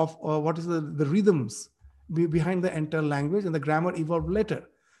links of what is the rhythms behind the entire language, and the grammar evolved later.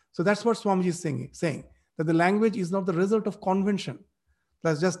 So that's what Swamiji is saying that the language is not the result of convention.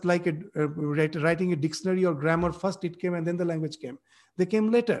 That's just like writing a dictionary or grammar. First it came and then the language came. They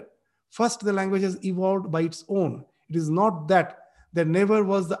came later. First, the language has evolved by its own. It is not that there never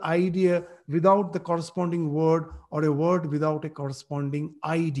was the idea without the corresponding word or a word without a corresponding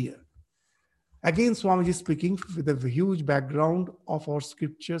idea. Again, Swamiji speaking with a huge background of our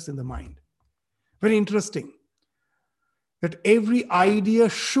scriptures in the mind. Very interesting that every idea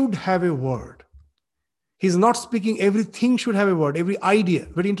should have a word. He's not speaking everything should have a word, every idea.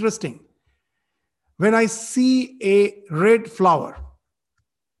 Very interesting. When I see a red flower,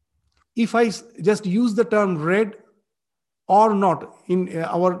 if I just use the term red or not, in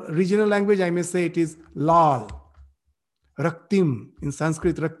our regional language, I may say it is lal, raktim, in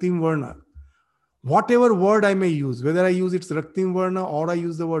Sanskrit, raktim varna. Whatever word I may use, whether I use its raktim varna or I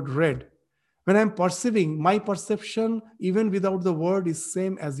use the word red, when I'm perceiving, my perception, even without the word, is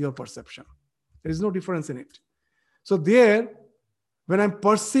same as your perception. There is no difference in it. So there, when I'm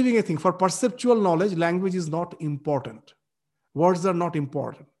perceiving a thing, for perceptual knowledge, language is not important. Words are not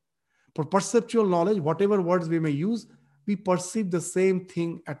important. For perceptual knowledge, whatever words we may use, we perceive the same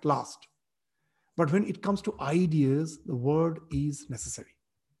thing at last. But when it comes to ideas, the word is necessary.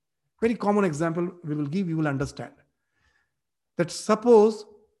 Very common example we will give, you will understand. That suppose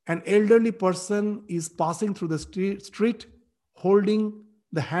an elderly person is passing through the street holding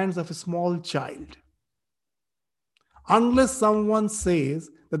the hands of a small child. Unless someone says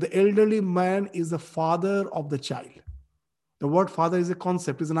that the elderly man is the father of the child. The word father is a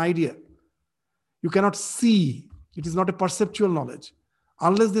concept, is an idea. You cannot see. It is not a perceptual knowledge.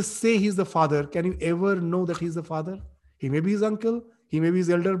 Unless they say he's the father, can you ever know that he's the father? He may be his uncle, he may be his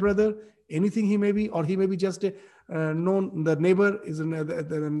elder brother, anything he may be, or he may be just a known, the neighbor is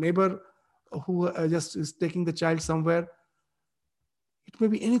the neighbor who just is taking the child somewhere. It may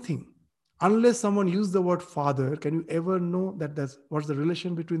be anything. Unless someone uses the word father, can you ever know that what's the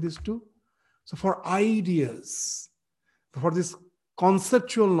relation between these two? So for ideas, for this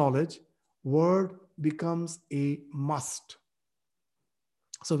conceptual knowledge, word becomes a must.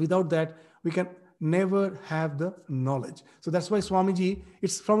 So without that, we can never have the knowledge. So that's why Swamiji,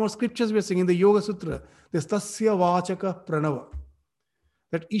 it's from our scriptures we are saying in the Yoga Sutra, there's tasya vachaka pranava.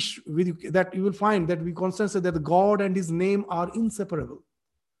 That you will find that we constantly say that God and his name are inseparable.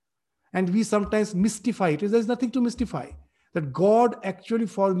 And we sometimes mystify it. There's nothing to mystify. That God actually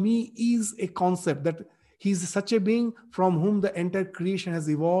for me is a concept, that he is such a being from whom the entire creation has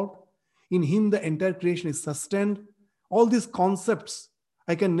evolved. In him the entire creation is sustained. All these concepts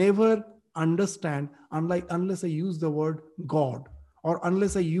I can never understand unless I use the word God, or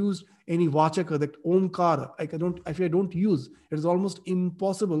unless I use any vachaka, that omkara. If I don't use, it is almost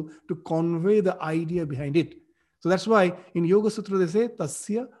impossible to convey the idea behind it. So that's why in Yoga Sutra they say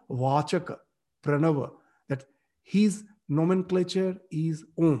tasya vachaka pranava, that his nomenclature is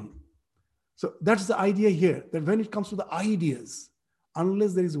Om. So that's the idea here, that when it comes to the ideas,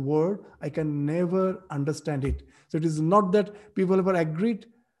 unless there is word, I can never understand it. So it is not that people ever agreed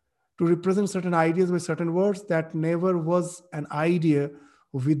to represent certain ideas with certain words. That never was an idea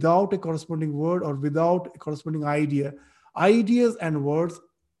without a corresponding word or without a corresponding idea. Ideas and words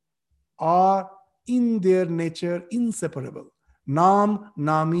are in their nature inseparable. Nam,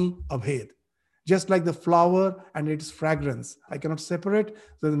 nami, abhed. Just like the flower and its fragrance, I cannot separate.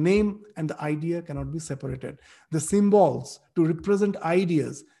 So the name and the idea cannot be separated. The symbols to represent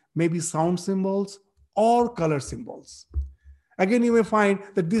ideas may be sound symbols or color symbols. Again, you may find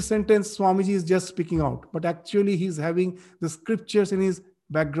that this sentence Swamiji is just speaking out, but actually he's having the scriptures in his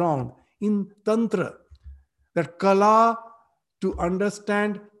background. In Tantra, that kala, to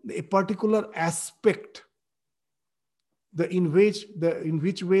understand a particular aspect, in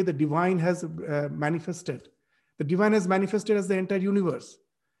which way the divine has manifested. The divine has manifested as the entire universe.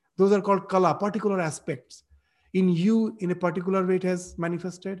 Those are called kala, particular aspects. In you, in a particular way, it has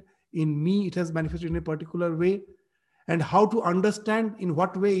manifested. In me, it has manifested in a particular way. And how to understand in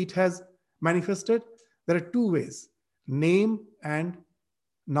what way it has manifested? There are two ways: name and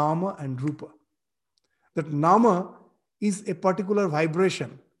nama and rupa. That nama is a particular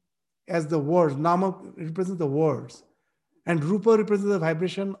vibration, as the words. Nama represents the words. And rupa represents the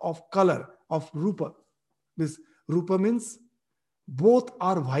vibration of color, of rupa. This rupa means both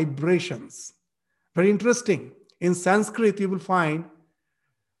are vibrations. Very interesting. In Sanskrit, you will find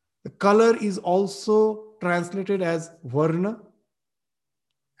the color is also translated as varna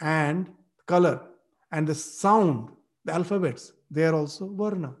and color. And the sound, the alphabets, they are also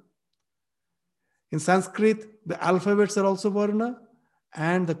varna. In Sanskrit, the alphabets are also varna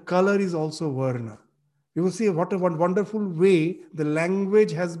and the color is also varna. You will see what a wonderful way the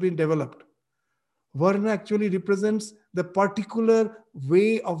language has been developed. Varna actually represents the particular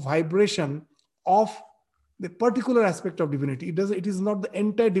way of vibration of the particular aspect of divinity. It is not the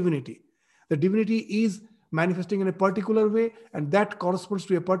entire divinity. The divinity is manifesting in a particular way, and that corresponds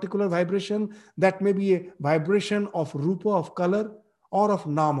to a particular vibration. That may be a vibration of rupa, of color, or of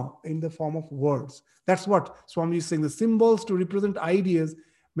nama in the form of words. That's what Swami is saying. The symbols to represent ideas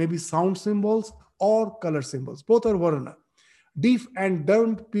may be sound symbols or color symbols. Both are varna. Deaf and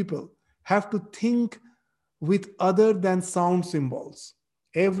dumb people have to think with other than sound symbols.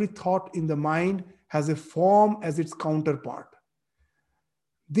 Every thought in the mind has a form as its counterpart.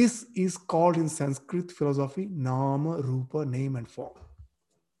 This is called in Sanskrit philosophy nama, rupa, name and form.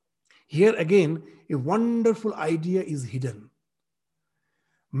 Here again, a wonderful idea is hidden.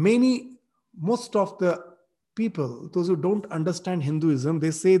 Most of the people, those who don't understand Hinduism,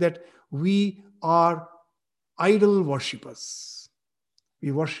 they say that we are idol worshippers.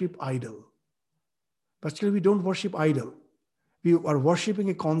 We worship idol. But still we don't worship idol. We are worshipping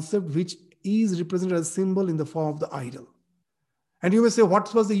a concept which is represented as a symbol in the form of the idol. And you may say,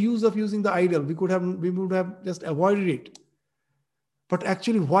 what was the use of using the idol? We would have just avoided it. But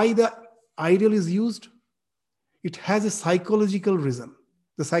actually, why the idol is used? It has a psychological reason.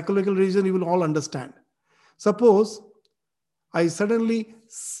 The psychological reason you will all understand. Suppose I suddenly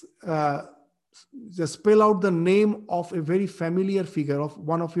just spell out the name of a very familiar figure of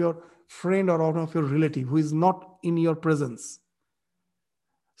one of your friend or one of your relative who is not in your presence.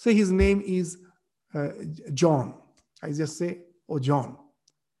 Say his name is John. I just say, oh John.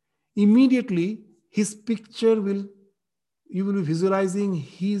 Immediately his picture you will be visualizing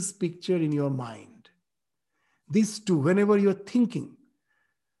his picture in your mind. These two, whenever you're thinking,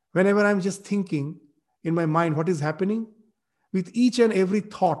 whenever I'm just thinking in my mind what is happening, with each and every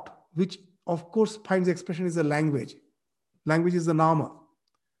thought, which of course finds expression is a language. Language is the nama.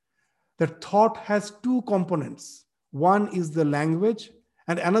 That thought has two components. One is the language,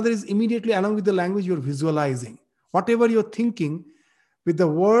 and another is immediately along with the language you're visualizing. Whatever you're thinking, with the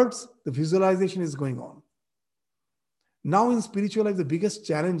words, the visualization is going on. Now in spiritual life, the biggest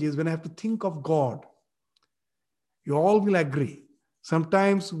challenge is when I have to think of God. You all will agree.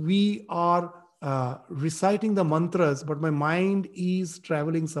 Sometimes we are reciting the mantras, but my mind is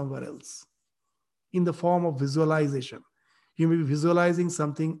traveling somewhere else in the form of visualization. You may be visualizing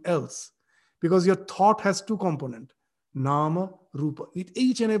something else because your thought has two components, nama, rupa. With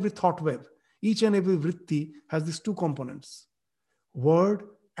each and every thought web, each and every vritti has these two components, word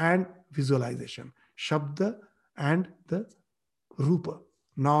and visualization, shabda and the rupa,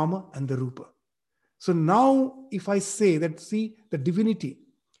 nama and the rupa. So now if I say that, see, the divinity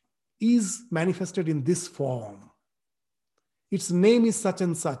is manifested in this form. Its name is such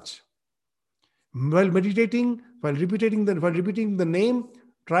and such. While meditating, while repeating the name,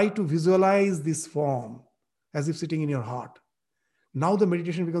 try to visualize this form as if sitting in your heart. Now the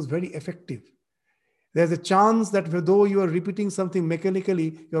meditation becomes very effective. There's a chance that though you are repeating something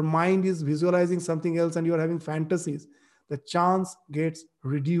mechanically, your mind is visualizing something else and you are having fantasies. The chance gets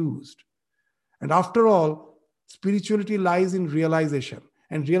reduced. And after all, spirituality lies in realization.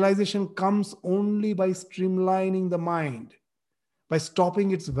 And realization comes only by streamlining the mind, by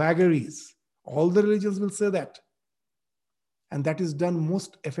stopping its vagaries. All the religions will say that. And that is done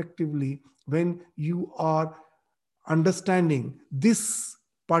most effectively when you are understanding this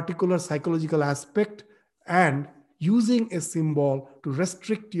particular psychological aspect and using a symbol to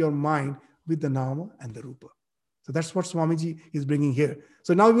restrict your mind with the nama and the rupa. So that's what Swamiji is bringing here.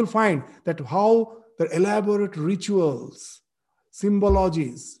 So now you will find that how the elaborate rituals,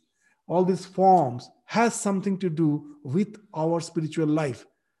 symbologies, all these forms has something to do with our spiritual life.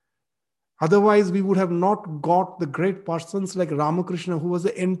 Otherwise, we would have not got the great persons like Ramakrishna, who was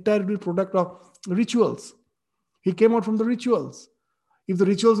the entirely product of rituals. He came out from the rituals. If the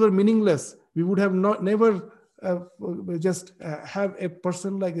rituals were meaningless, we would have never have a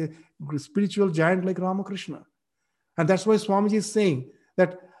person like a spiritual giant like Ramakrishna. And that's why Swamiji is saying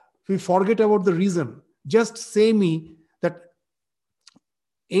that we forget about the reason. Just say me that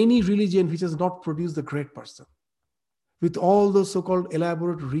any religion which has not produced the great person, with all those so-called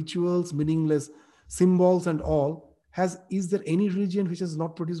elaborate rituals, meaningless symbols and all, is there any religion which has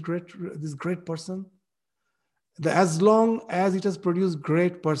not produced this great person? As long as it has produced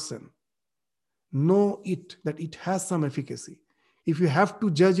great person, know that it has some efficacy. If you have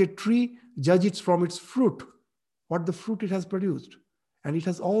to judge a tree, judge it from its fruit, what the fruit it has produced. And it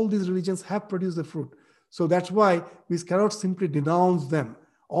has, all these religions have produced the fruit. So that's why we cannot simply denounce them.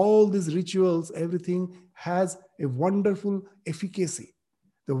 All these rituals, everything has a wonderful efficacy.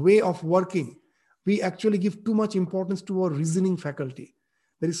 The way of working, we actually give too much importance to our reasoning faculty.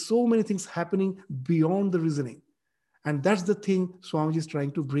 There is so many things happening beyond the reasoning. And that's the thing Swamiji is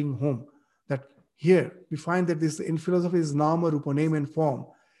trying to bring home, that Here, we find that this in philosophy is nama, rupa, name, and form.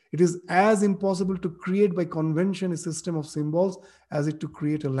 It is as impossible to create by convention a system of symbols as it to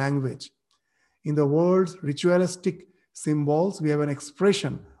create a language. In the world's ritualistic symbols, we have an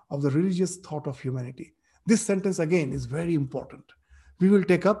expression of the religious thought of humanity. This sentence again is very important. We will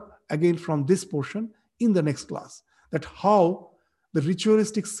take up again from this portion in the next class, that how the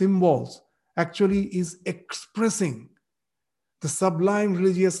ritualistic symbols actually is expressing the sublime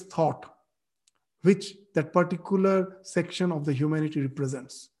religious thought which that particular section of the humanity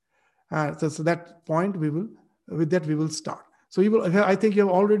represents. So that point with that we will start. So I think you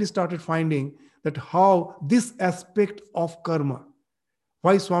have already started finding that how this aspect of karma,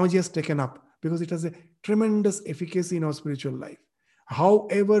 why Swamiji has taken up, because it has a tremendous efficacy in our spiritual life.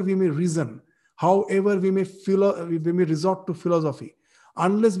 However we may reason, however we may resort to philosophy,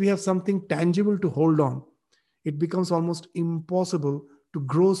 unless we have something tangible to hold on, it becomes almost impossible to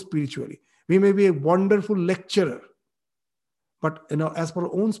grow spiritually. We may be a wonderful lecturer, but as per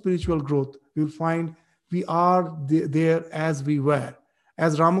our own spiritual growth, we will find we are there as we were.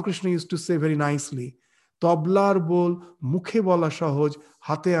 As Ramakrishna used to say very nicely, "Tablar bol mukhe bola sahoj,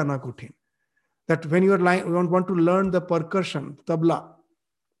 hate ana kothin." That when you want to learn the percussion, tabla,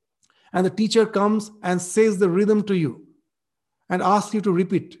 and the teacher comes and says the rhythm to you and asks you to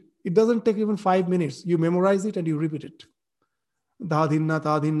repeat, it doesn't take even 5 minutes. You memorize it and you repeat it. Da dhinna,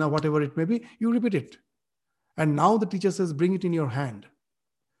 ta dhinna, whatever it may be, you repeat it. And now the teacher says, bring it in your hand.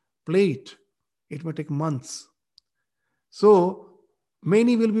 Play it. It may take months. So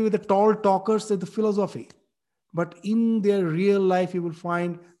many will be with the tall talkers at the philosophy. But in their real life, you will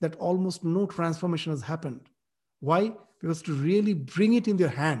find that almost no transformation has happened. Why? Because to really bring it in their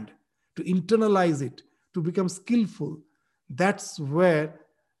hand, to internalize it, to become skillful, that's where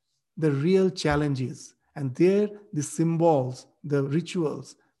the real challenge is. And there, the symbols, the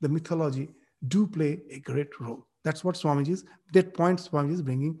rituals, the mythology do play a great role. That's what that point Swamiji is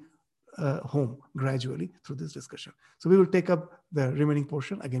bringing home gradually through this discussion. So we will take up the remaining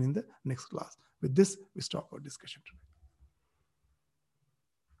portion again in the next class. With this, we stop our discussion today.